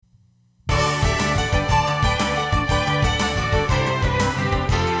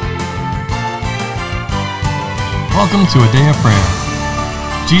Welcome to a day of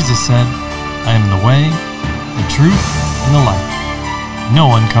prayer. Jesus said, I am the way, the truth, and the life. No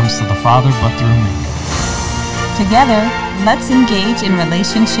one comes to the Father but through me. Together, let's engage in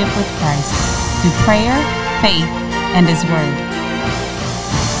relationship with Christ through prayer, faith, and His Word.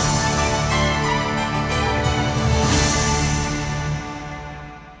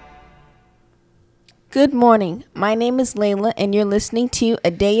 Good morning. My name is Layla, and you're listening to A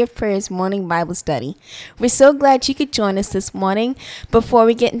Day of Prayers morning Bible study. We're so glad you could join us this morning. Before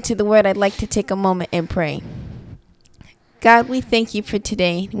we get into the Word, I'd like to take a moment and pray. God, we thank you for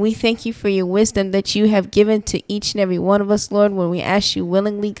today. We thank you for your wisdom that you have given to each and every one of us, Lord, when we ask you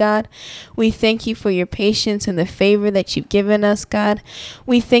willingly, God. We thank you for your patience and the favor that you've given us, God.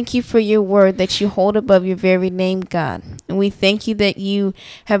 We thank you for your word that you hold above your very name, God. And we thank you that you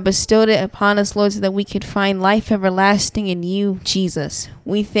have bestowed it upon us, Lord, so that we could find life everlasting in you, Jesus.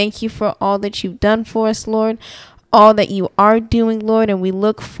 We thank you for all that you've done for us, Lord, all that you are doing, Lord, and we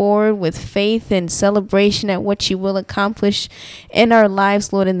look forward with faith and celebration at what you will accomplish in our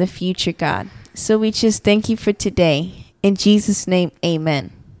lives, Lord, in the future, God. So we just thank you for today. In Jesus' name,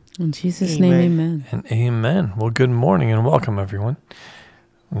 amen. In Jesus' name, amen. And amen. Well, good morning and welcome, everyone.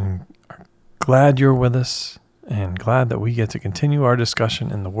 I'm glad you're with us and glad that we get to continue our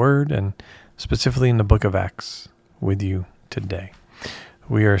discussion in the Word and specifically in the book of Acts with you today.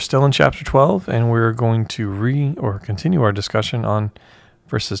 We are still in chapter 12, and we're going to continue our discussion on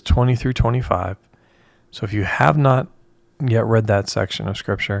verses 20 through 25. So if you have not yet read that section of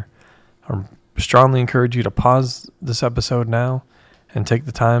Scripture, I strongly encourage you to pause this episode now and take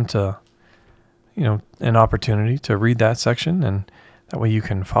the time to, an opportunity to read that section, and that way you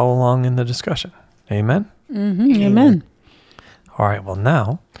can follow along in the discussion. Amen? Mm-hmm. Amen. All right, well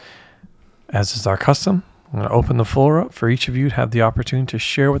now, as is our custom, I'm going to open the floor up for each of you to have the opportunity to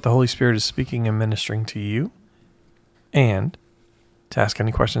share what the Holy Spirit is speaking and ministering to you, and to ask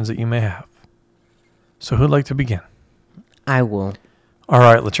any questions that you may have. So who'd like to begin? I will. All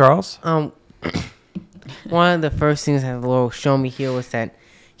right, LaCharles. One of the first things that the Lord showed me here was that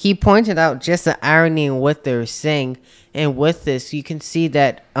He pointed out just the irony in what they're saying. And with this, you can see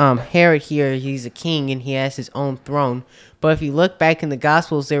that Herod here, he's a king and he has his own throne. But if you look back in the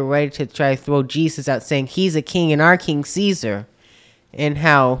Gospels, they were ready to try to throw Jesus out, saying he's a king and our king Caesar. And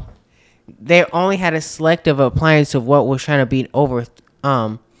how they only had a selective appliance of what was trying to be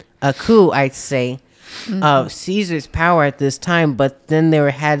a coup, I'd say, of Caesar's power at this time. But then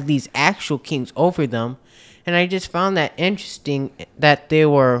they had these actual kings over them. And I just found that interesting that they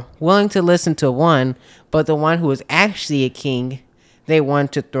were willing to listen to one, but the one who was actually a king, they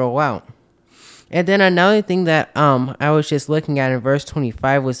wanted to throw out. And then another thing that I was just looking at in verse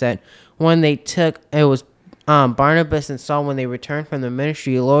 25 was that when they took, it was Barnabas and Saul, when they returned from the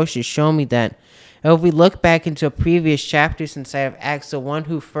ministry, the Lord just showed me that if we look back into previous chapters inside of Acts, the one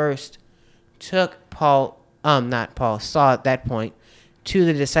who first took Saul at that point, to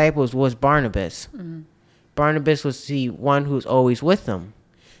the disciples was Barnabas. Mm-hmm. Barnabas was the one who was always with them.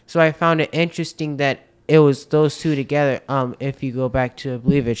 So I found it interesting that it was those two together. If you go back to, I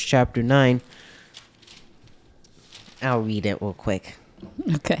believe it's chapter 9. I'll read it real quick.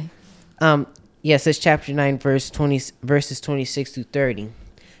 Okay. Yes, it's chapter 9, verses 26 through 30.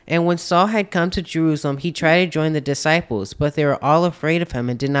 And when Saul had come to Jerusalem, he tried to join the disciples, but they were all afraid of him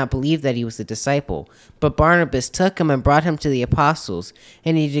and did not believe that he was a disciple. But Barnabas took him and brought him to the apostles,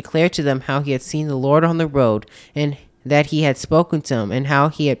 and he declared to them how he had seen the Lord on the road, and that he had spoken to him, and how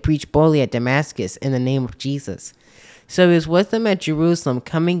he had preached boldly at Damascus in the name of Jesus. So he was with them at Jerusalem,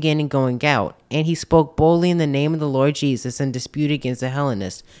 coming in and going out, and he spoke boldly in the name of the Lord Jesus and disputed against the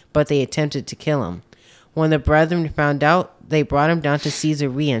Hellenists, but they attempted to kill him. When the brethren found out, they brought him down to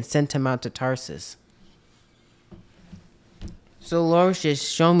Caesarea and sent him out to Tarsus. So the Lord just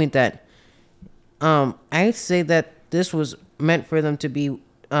showed me that I'd say that this was meant for them to be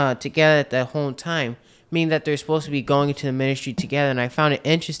together at that whole time, meaning that they're supposed to be going into the ministry together. And I found it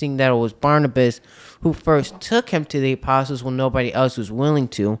interesting that it was Barnabas who first took him to the apostles when nobody else was willing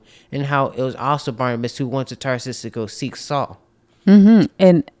to, and how it was also Barnabas who went to Tarsus to go seek Saul. Mm-hmm.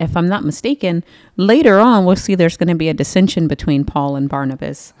 And if I'm not mistaken, later on, we'll see there's going to be a dissension between Paul and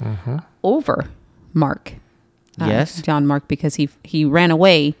Barnabas over Mark. Yes. John Mark, because he ran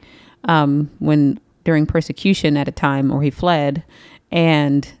away during persecution at a time, or he fled.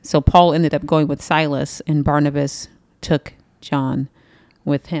 And so Paul ended up going with Silas, and Barnabas took John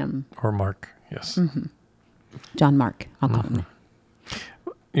with him. Or Mark, yes. Mm-hmm. John Mark, I'll call him.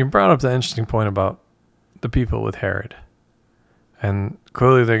 You brought up the interesting point about the people with Herod. And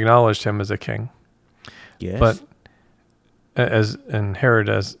clearly they acknowledged him as a king. Yes. But Herod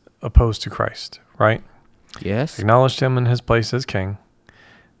as opposed to Christ, right? Yes. acknowledged him in his place as king.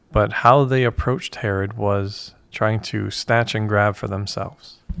 But how they approached Herod was trying to snatch and grab for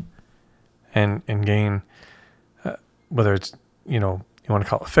themselves and gain, whether it's, you want to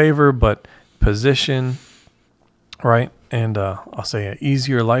call it favor, but position, right? And I'll say an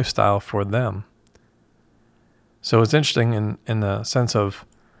easier lifestyle for them. So it's interesting in the sense of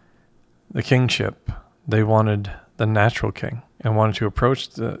the kingship. They wanted the natural king and wanted to approach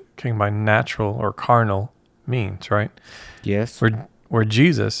the king by natural or carnal means, right? Yes. Where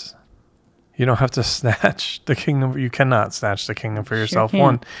Jesus, you don't have to snatch the kingdom. You cannot snatch the kingdom for yourself, can't.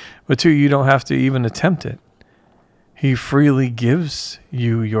 one. But two, you don't have to even attempt it. He freely gives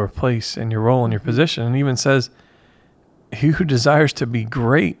you your place and your role and your position, and even says, he who desires to be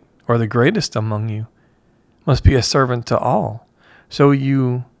great or the greatest among you must be a servant to all. So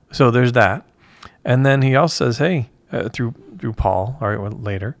there's that. And then he also says, hey, through Paul, all right,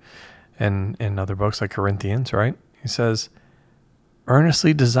 later, and in other books like Corinthians, right? He says,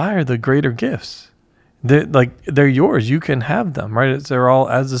 earnestly desire the greater gifts. They're yours. You can have them, right? They're all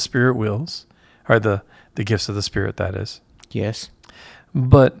as the Spirit wills, or the gifts of the Spirit, that is. Yes.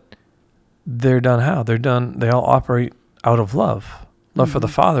 But they're done how? They all operate out of love for the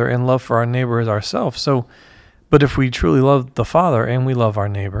Father and love for our neighbor as ourselves. So, but if we truly love the Father and we love our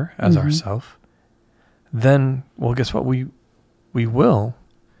neighbor as ourselves, then, well, guess what? We will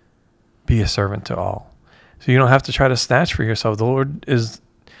be a servant to all. So you don't have to try to snatch for yourself. The Lord is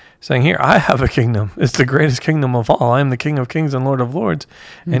saying here, I have a kingdom. It's the greatest kingdom of all. I am the King of kings and Lord of lords.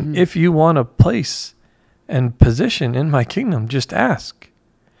 And if you want a place and position in my kingdom, just ask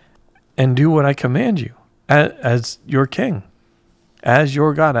and do what I command you as your king, as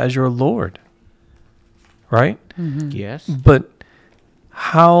your God, as your Lord. Right? Yes. But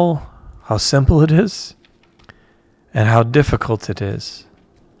how simple it is and how difficult it is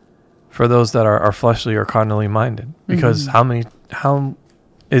for those that are fleshly or carnally minded. Because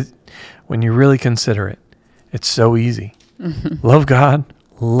when you really consider it, it's so easy. Love God,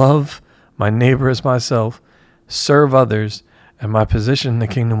 love my neighbor as myself, serve others, and my position in the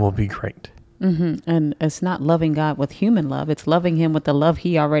kingdom will be great. And it's not loving God with human love. It's loving him with the love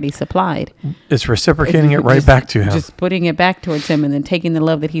he already supplied. It's reciprocating it right back to him. Just putting it back towards him and then taking the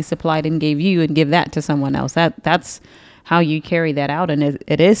love that he supplied and gave you and give that to someone else. That's how you carry that out. And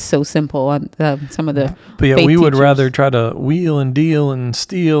it is so simple on some of the But yeah, faith we would teachers. rather try to wheel and deal and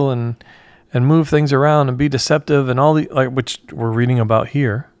steal and move things around and be deceptive and all which we're reading about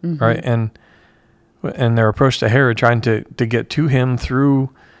here, right? And their approach to Herod, trying to get to him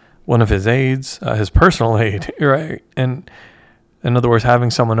through one of his aides, his personal aide, right? And in other words, having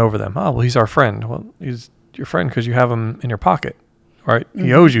someone over them. Oh, well, he's our friend. Well, he's your friend because you have him in your pocket, right?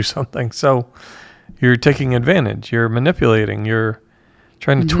 He owes you something. So you're taking advantage. You're manipulating. You're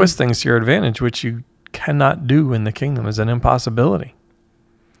trying to twist things to your advantage, which you cannot do in the kingdom. Is an impossibility.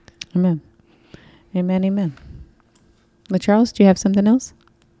 Amen. Amen. Amen. But Charles, do you have something else?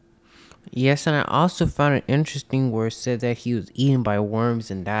 Yes, and I also found it interesting where it said that he was eaten by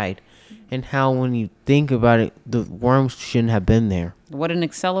worms and died. And how when you think about it, the worms shouldn't have been there. What an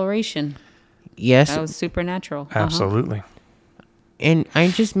acceleration. Yes. That was supernatural. Absolutely. And I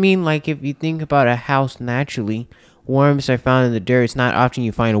just mean, like, if you think about a house naturally, worms are found in the dirt. It's not often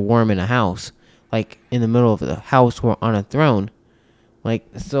you find a worm in a house, like in the middle of the house or on a throne. Like,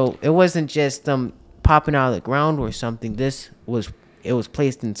 so it wasn't just them popping out of the ground or something. It was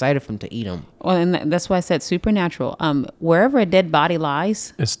placed inside of him to eat them. Well, and that's why I said supernatural. Wherever a dead body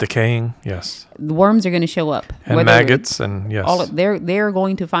lies, It's decaying, yes. the worms are going to show up. And Whether maggots, and yes. they're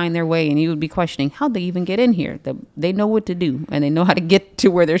going to find their way, and you would be questioning how'd they even get in here. They know what to do, and they know how to get to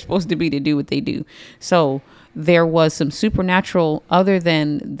where they're supposed to be to do what they do. So there was some supernatural, other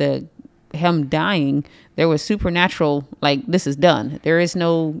than him dying. There was supernatural, like, this is done. There is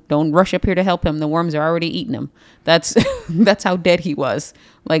no, don't rush up here to help him. The worms are already eating him. That's that's how dead he was.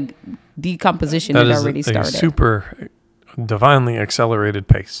 Like, decomposition had already started. A super divinely accelerated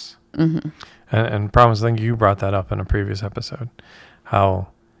pace. And Promise, I think you brought that up in a previous episode. How,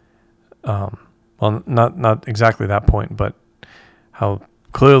 well, not exactly that point, but how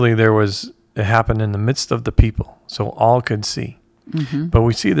clearly it happened in the midst of the people, so all could see. But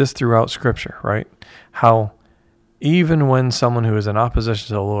we see this throughout Scripture, right? How even when someone who is in opposition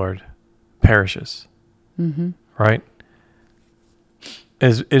to the Lord perishes, right?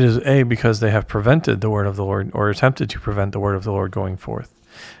 It is because they have prevented the word of the Lord or attempted to prevent the word of the Lord going forth.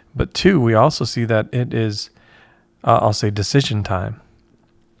 But two, we also see that it is, I'll say, decision time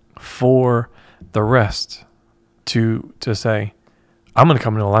for the rest to say, I'm going to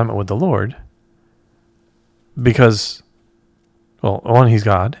come into alignment with the Lord because, well, one, he's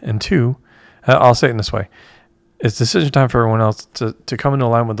God, and two, I'll say it in this way. It's decision time for everyone else to come into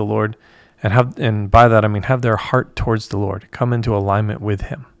alignment with the Lord, and by that I mean have their heart towards the Lord, come into alignment with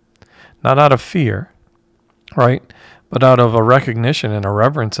him. Not out of fear, right? But out of a recognition and a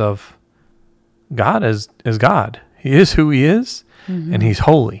reverence of God is God. He is who he is, and he's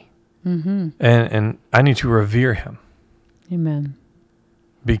holy. And I need to revere him. Amen.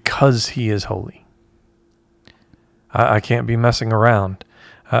 Because he is holy. I can't be messing around.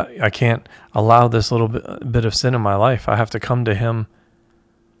 I can't allow this little bit of sin in my life. I have to come to him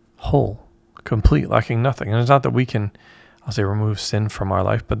whole, complete, lacking nothing. And it's not that we can, I'll say, remove sin from our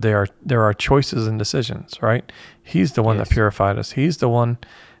life, but there are choices and decisions, right? He's the one that purified us. He's the one,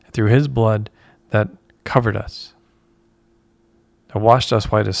 through his blood, that covered us, that washed us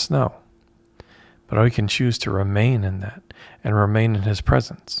white as snow. But we can choose to remain in that and remain in his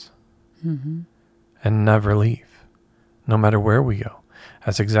presence and never leave, no matter where we go.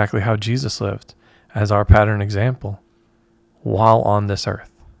 That's exactly how Jesus lived as our pattern example while on this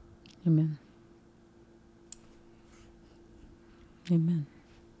earth. Amen. Amen.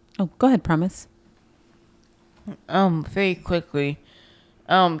 Oh, go ahead, Promise. Very quickly,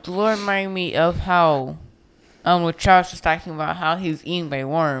 the Lord reminded me of how, what Charles was talking about, how he was eaten by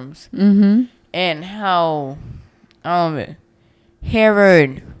worms, and how,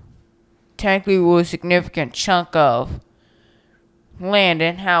 Herod technically was a significant chunk of land,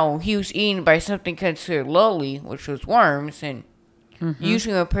 and how he was eaten by something considered lowly, which was worms. And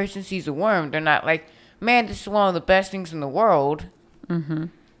usually when a person sees a worm, they're not like, man, this is one of the best things in the world.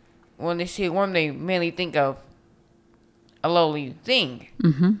 When they see a worm, they mainly think of a lowly thing.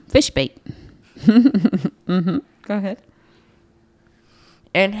 Fish bait. Go ahead.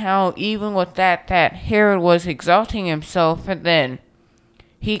 And how even with that Herod was exalting himself, and then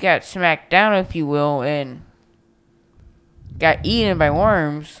he got smacked down, if you will, and got eaten by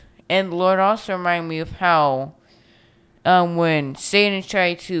worms. And the Lord also reminded me of how when Satan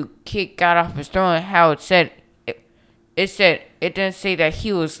tried to kick God off his throne, how it didn't say that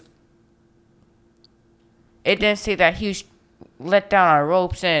he was let down on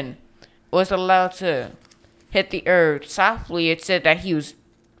ropes and was allowed to hit the earth softly. It said that he was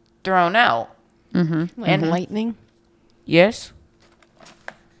thrown out. And lightning. Yes.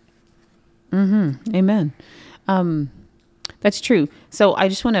 Amen. That's true. So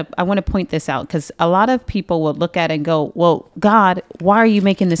I want to point this out, because a lot of people will look at it and go, well, God, why are you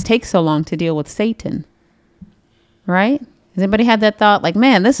making this take so long to deal with Satan? Right? Has anybody had that thought? Like,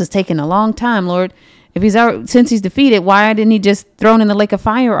 man, this is taking a long time, Lord. If since he's defeated, why didn't he just thrown in the lake of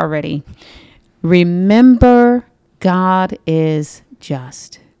fire already? Remember, God is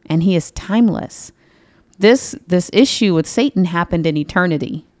just and he is timeless. This issue with Satan happened in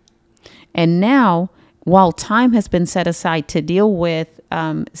eternity. And now, while time has been set aside to deal with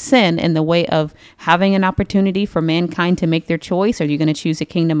sin in the way of having an opportunity for mankind to make their choice, are you going to choose a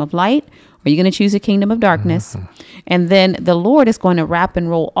kingdom of light? Or are you going to choose a kingdom of darkness? And then the Lord is going to wrap and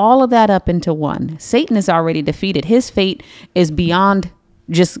roll all of that up into one. Satan is already defeated. His fate is beyond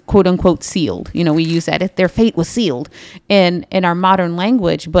just quote unquote sealed. You know, we use that. Their fate was sealed in our modern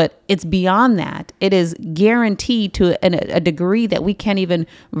language, but it's beyond that. It is guaranteed to a degree that we can't even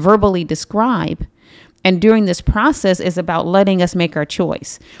verbally describe. And during this process is about letting us make our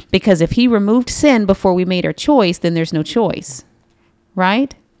choice. Because if he removed sin before we made our choice, then there's no choice.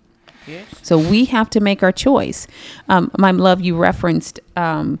 Right? Yes. So we have to make our choice. My love, you referenced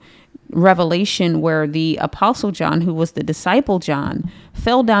Revelation, where the Apostle John, who was the disciple John,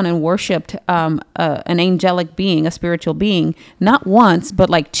 fell down and worshipped an angelic being, a spiritual being, not once, but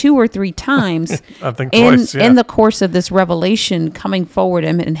like 2 or 3 times. I think twice, in the course of this revelation, coming forward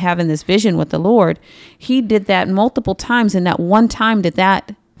and having this vision with the Lord. He did that multiple times, and that one time did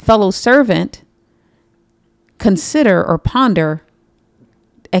that fellow servant consider or ponder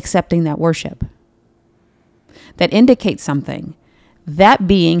accepting that worship. That indicates something. That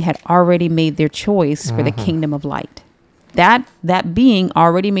being had already made their choice for the kingdom of light. That being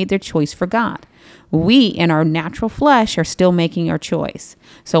already made their choice for God. We in our natural flesh are still making our choice.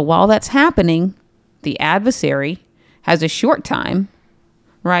 So while that's happening, the adversary has a short time,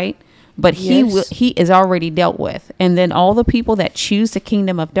 right? But he is already dealt with. And then all the people that choose the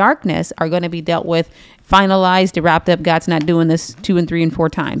kingdom of darkness are going to be dealt with, finalized, wrapped up. God's not doing this 2 and 3 and 4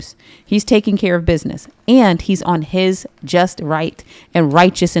 times. He's taking care of business, and he's on his just right and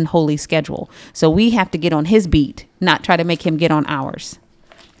righteous and holy schedule. So we have to get on his beat, not try to make him get on ours.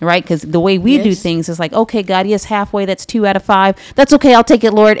 Right? Because the way we do things is like, okay, God, yes, halfway. That's 2 out of 5. That's okay. I'll take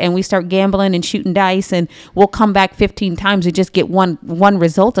it, Lord. And we start gambling and shooting dice, and we'll come back 15 times and just get one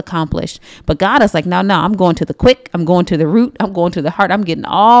result accomplished. But God is like, no, I'm going to the quick. I'm going to the root. I'm going to the heart. I'm getting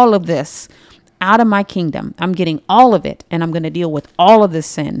all of this out of my kingdom. I'm getting all of it, and I'm going to deal with all of this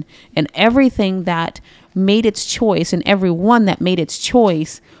sin and everything that made its choice, and everyone that made its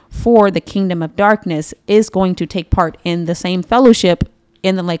choice for the kingdom of darkness is going to take part in the same fellowship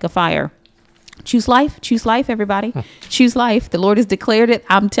in the lake of fire. Choose life, everybody. Choose life. The Lord has declared it.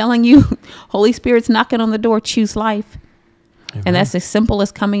 I'm telling you, Holy Spirit's knocking on the door. Choose life. Amen. And that's as simple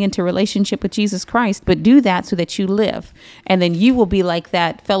as coming into relationship with Jesus Christ. But do that so that you live. And then you will be like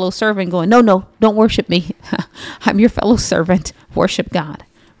that fellow servant going, no, don't worship me. I'm your fellow servant. Worship God.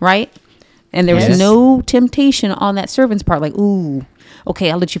 Right? And there was no temptation on that servant's part. Like, ooh,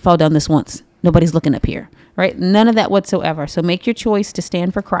 okay, I'll let you fall down this once. Nobody's looking up here. Right? None of that whatsoever. So make your choice to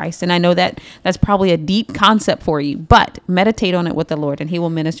stand for Christ. And I know that that's probably a deep concept for you, but meditate on it with the Lord and he will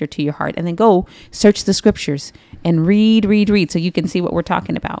minister to your heart. And then go search the scriptures and read so you can see what we're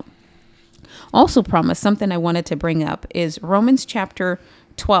talking about. Also promise, something I wanted to bring up is Romans chapter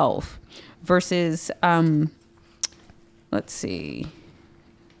 12 verses, let's see.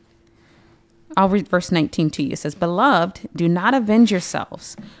 I'll read verse 19 to you. It says, "Beloved, do not avenge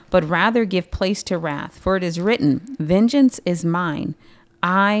yourselves, but rather give place to wrath. For it is written, vengeance is mine.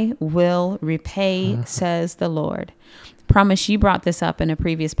 I will repay, says the Lord." Promise, you brought this up in a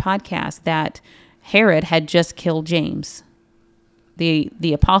previous podcast that Herod had just killed James,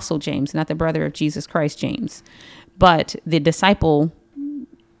 the apostle James, not the brother of Jesus Christ, James, but the disciple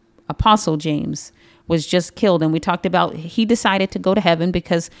apostle James was just killed. And we talked about he decided to go to heaven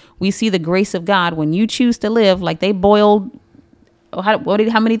because we see the grace of God when you choose to live. Like they boiled, how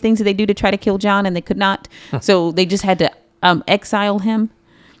many things did they do to try to kill John and they could not? So they just had to exile him.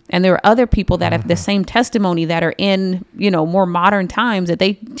 And there are other people that have the same testimony that are in, more modern times that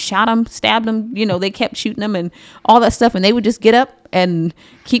they shot him, stabbed him, they kept shooting him and all that stuff. And they would just get up and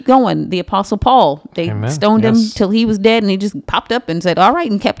keep going. The Apostle Paul, they stoned him till he was dead, and he just popped up and said, all right,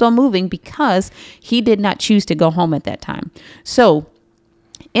 and kept on moving because he did not choose to go home at that time. So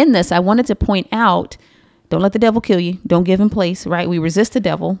in this, I wanted to point out, don't let the devil kill you. Don't give him place, right? We resist the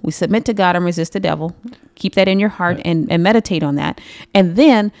devil. We submit to God and resist the devil. Keep that in your heart and meditate on that. And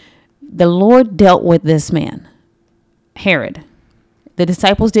then the Lord dealt with this man, Herod. The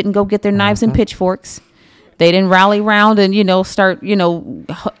disciples didn't go get their knives and pitchforks. They didn't rally around and, start,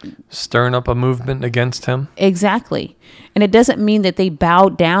 stirring up a movement against him. Exactly. And it doesn't mean that they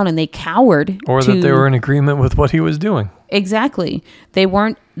bowed down and they cowered. Or that they were in agreement with what he was doing. Exactly. They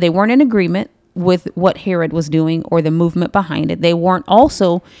weren't in agreement with what Herod was doing or the movement behind it. They weren't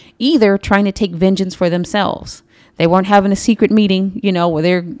also either trying to take vengeance for themselves. They weren't having a secret meeting, where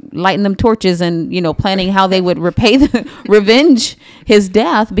they're lighting them torches and, planning how they would revenge his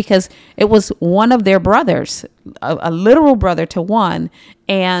death, because it was one of their brothers, a literal brother to one,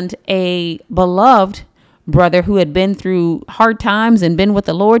 and a beloved brother who had been through hard times and been with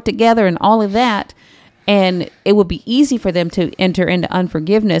the Lord together and all of that. And it would be easy for them to enter into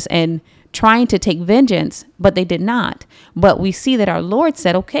unforgiveness and trying to take vengeance, but they did not. But we see that our Lord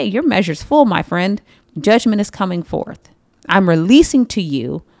said, okay, your measure's full, my friend. Judgment is coming forth. I'm releasing to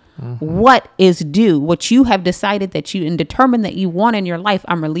you what is due, what you have decided that you and determined that you want in your life.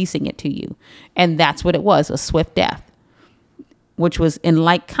 I'm releasing it to you. And that's what it was, a swift death, which was in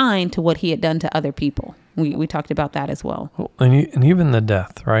like kind to what he had done to other people. We talked about that as well. And even the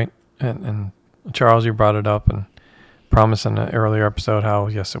death, right? And Charles, you brought it up and promised in an earlier episode how,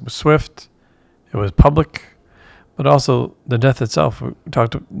 yes, it was swift, it was public, but also the death itself. We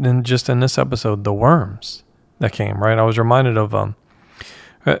talked in this episode, the worms that came, right? I was reminded of,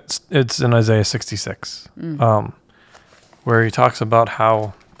 it's in Isaiah 66, where he talks about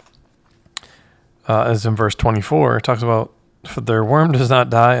how, as in verse 24, it talks about, for their worm does not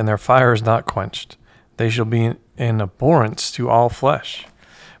die and their fire is not quenched. They shall be in abhorrence to all flesh.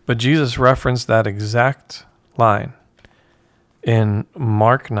 But Jesus referenced that exact line in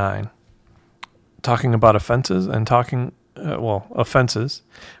Mark 9, talking about offenses and offenses,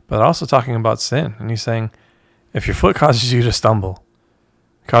 but also talking about sin. And he's saying, if your foot causes you to stumble,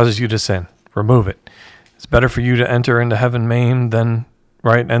 causes you to sin, remove it. It's better for you to enter into heaven maimed than,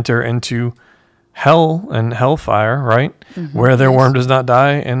 right, enter into hell and hellfire, right, where their worm does not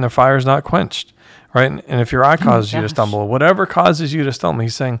die and their fire is not quenched, right? And if your eye causes you to stumble, whatever causes you to stumble,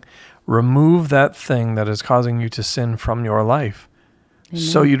 he's saying, remove that thing that is causing you to sin from your life. Amen.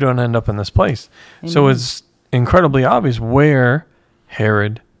 So you don't end up in this place. Amen. So it's incredibly obvious where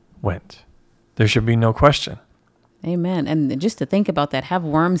Herod went. There should be no question. Amen. And just to think about that, have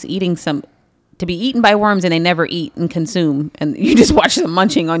worms to be eaten by worms and they never eat and consume. And you just watch them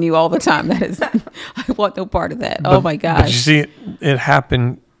munching on you all the time. That is, I want no part of that. Oh my gosh. But you see, it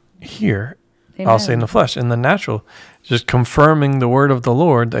happened here. I'll say in the flesh, in the natural, just confirming the word of the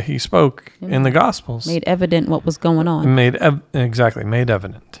Lord that he spoke in the Gospels. Made evident what was going on. Made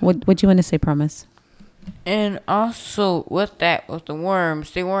evident. What you want to say, Promise? And also with the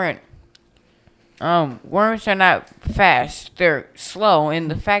worms, they weren't. Worms are not fast; they're slow. And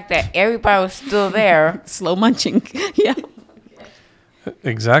the fact that everybody was still there, Slow munching. Yeah.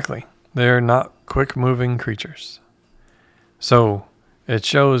 Exactly. They're not quick-moving creatures. So it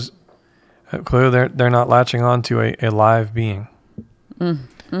shows clearly they're not latching on to a live being.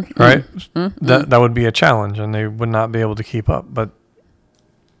 Right? That would be a challenge, and they would not be able to keep up. But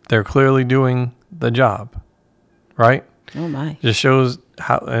they're clearly doing the job. Right? Oh, my. Just shows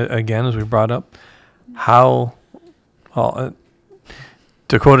how, again, as we brought up, how, to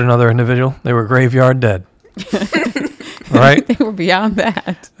quote another individual, they were graveyard dead. Right? They were beyond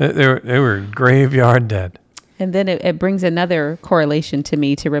that. They were graveyard dead. And then it brings another correlation to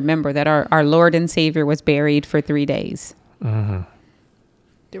me to remember that our Lord and Savior was buried for 3 days. Mm-hmm.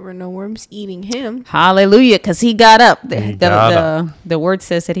 There were no worms eating him. Hallelujah, because he got up. He got up. The word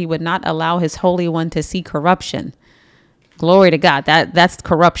says that he would not allow his Holy One to see corruption. Glory to God. That's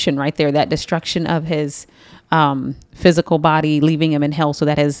corruption right there. That destruction of his physical body, leaving him in hell so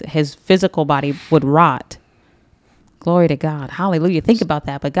that his physical body would rot. Glory to God. Hallelujah. Think about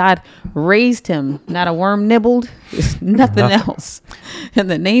that. But God raised him. Not a worm nibbled. Nothing else. In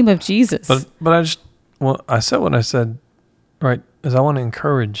the name of Jesus. But I said what I said, right, is I want to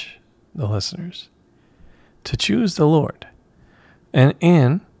encourage the listeners to choose the Lord. And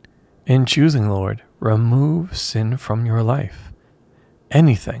in choosing the Lord, remove sin from your life.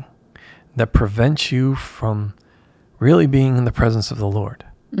 Anything that prevents you from really being in the presence of the Lord.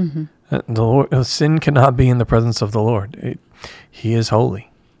 Mm-hmm. Sin cannot be in the presence of the Lord. He is holy.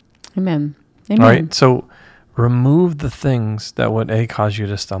 Amen. All right. So remove the things that would cause you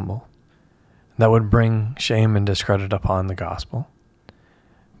to stumble, that would bring shame and discredit upon the gospel,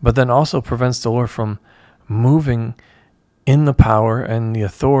 but then also prevents the Lord from moving in the power and the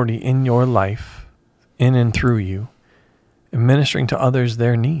authority in your life, in and through you, and ministering to others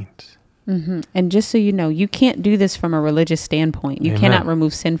their needs. Mm-hmm. And just so you know, you can't do this from a religious standpoint. You cannot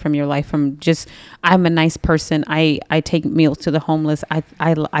remove sin from your life from just, I'm a nice person. I take meals to the homeless.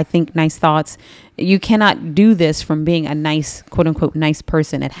 I think nice thoughts. You cannot do this from being a nice, quote unquote, nice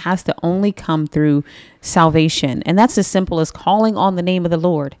person. It has to only come through salvation. And that's as simple as calling on the name of the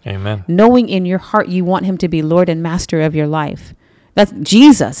Lord. Amen. Knowing in your heart you want him to be Lord and master of your life. That's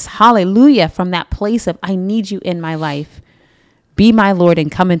Jesus. Hallelujah. From that place of, I need you in my life. Be my Lord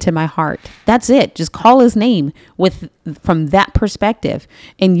and come into my heart. That's it. Just call his name from that perspective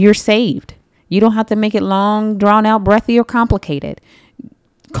and you're saved. You don't have to make it long, drawn out, breathy, or complicated.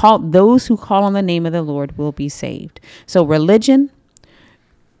 Those who call on the name of the Lord will be saved. So religion,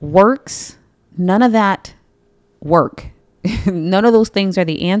 works, none of that work. None of those things are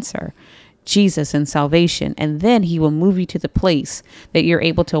the answer. Jesus and salvation. And then he will move you to the place that you're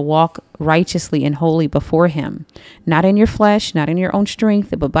able to walk righteously and holy before him. Not in your flesh, not in your own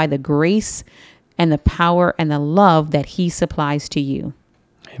strength, but by the grace and the power and the love that he supplies to you.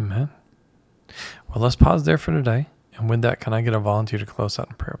 Amen. Well, let's pause there for today. And with that, can I get a volunteer to close out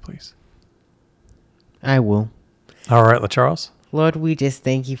in prayer, please? I will. All right, LaCharles. Lord, we just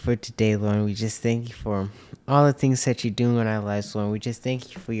thank you for today, Lord. We just thank you for all the things that you're doing in our lives, Lord. We just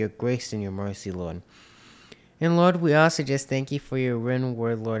thank you for your grace and your mercy, Lord. And Lord, we also just thank you for your written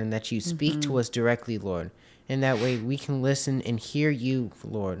word, Lord, and that you speak to us directly, Lord. And that way we can listen and hear you,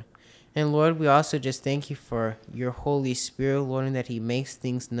 Lord. And Lord, we also just thank you for your Holy Spirit, Lord, and that he makes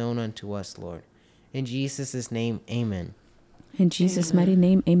things known unto us, Lord. In Jesus' name, amen. In Jesus' mighty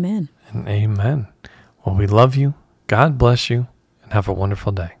name, amen. And amen. Well, we love you. God bless you. And have a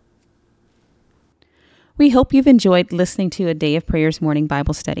wonderful day. We hope you've enjoyed listening to A Day of Prayer's morning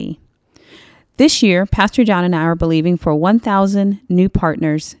Bible study. This year, Pastor John and I are believing for 1,000 new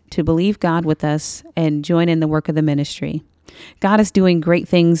partners to believe God with us and join in the work of the ministry. God is doing great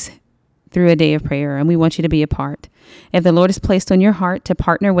things through A Day of Prayer, and we want you to be a part. If the Lord has placed on your heart to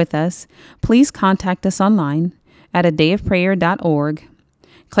partner with us, please contact us online at adayofprayer.org.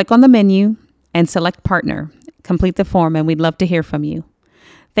 Click on the menu and select Partner. Complete the form, and we'd love to hear from you.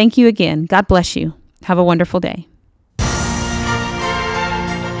 Thank you again. God bless you. Have a wonderful day.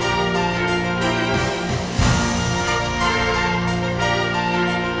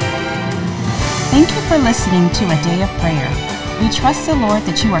 Thank you for listening to A Day of Prayer. We trust the Lord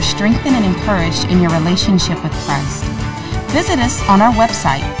that you are strengthened and encouraged in your relationship with Christ. Visit us on our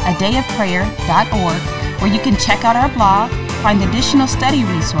website, adayofprayer.org, where you can check out our blog, find additional study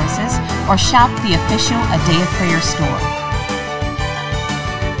resources, or shop the official A Day of Prayer store.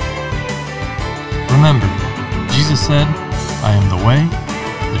 Remember, Jesus said, I am the way,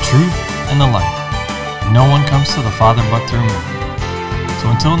 the truth, and the life. No one comes to the Father but through me. So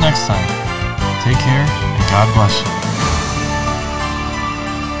until next time, take care and God bless you.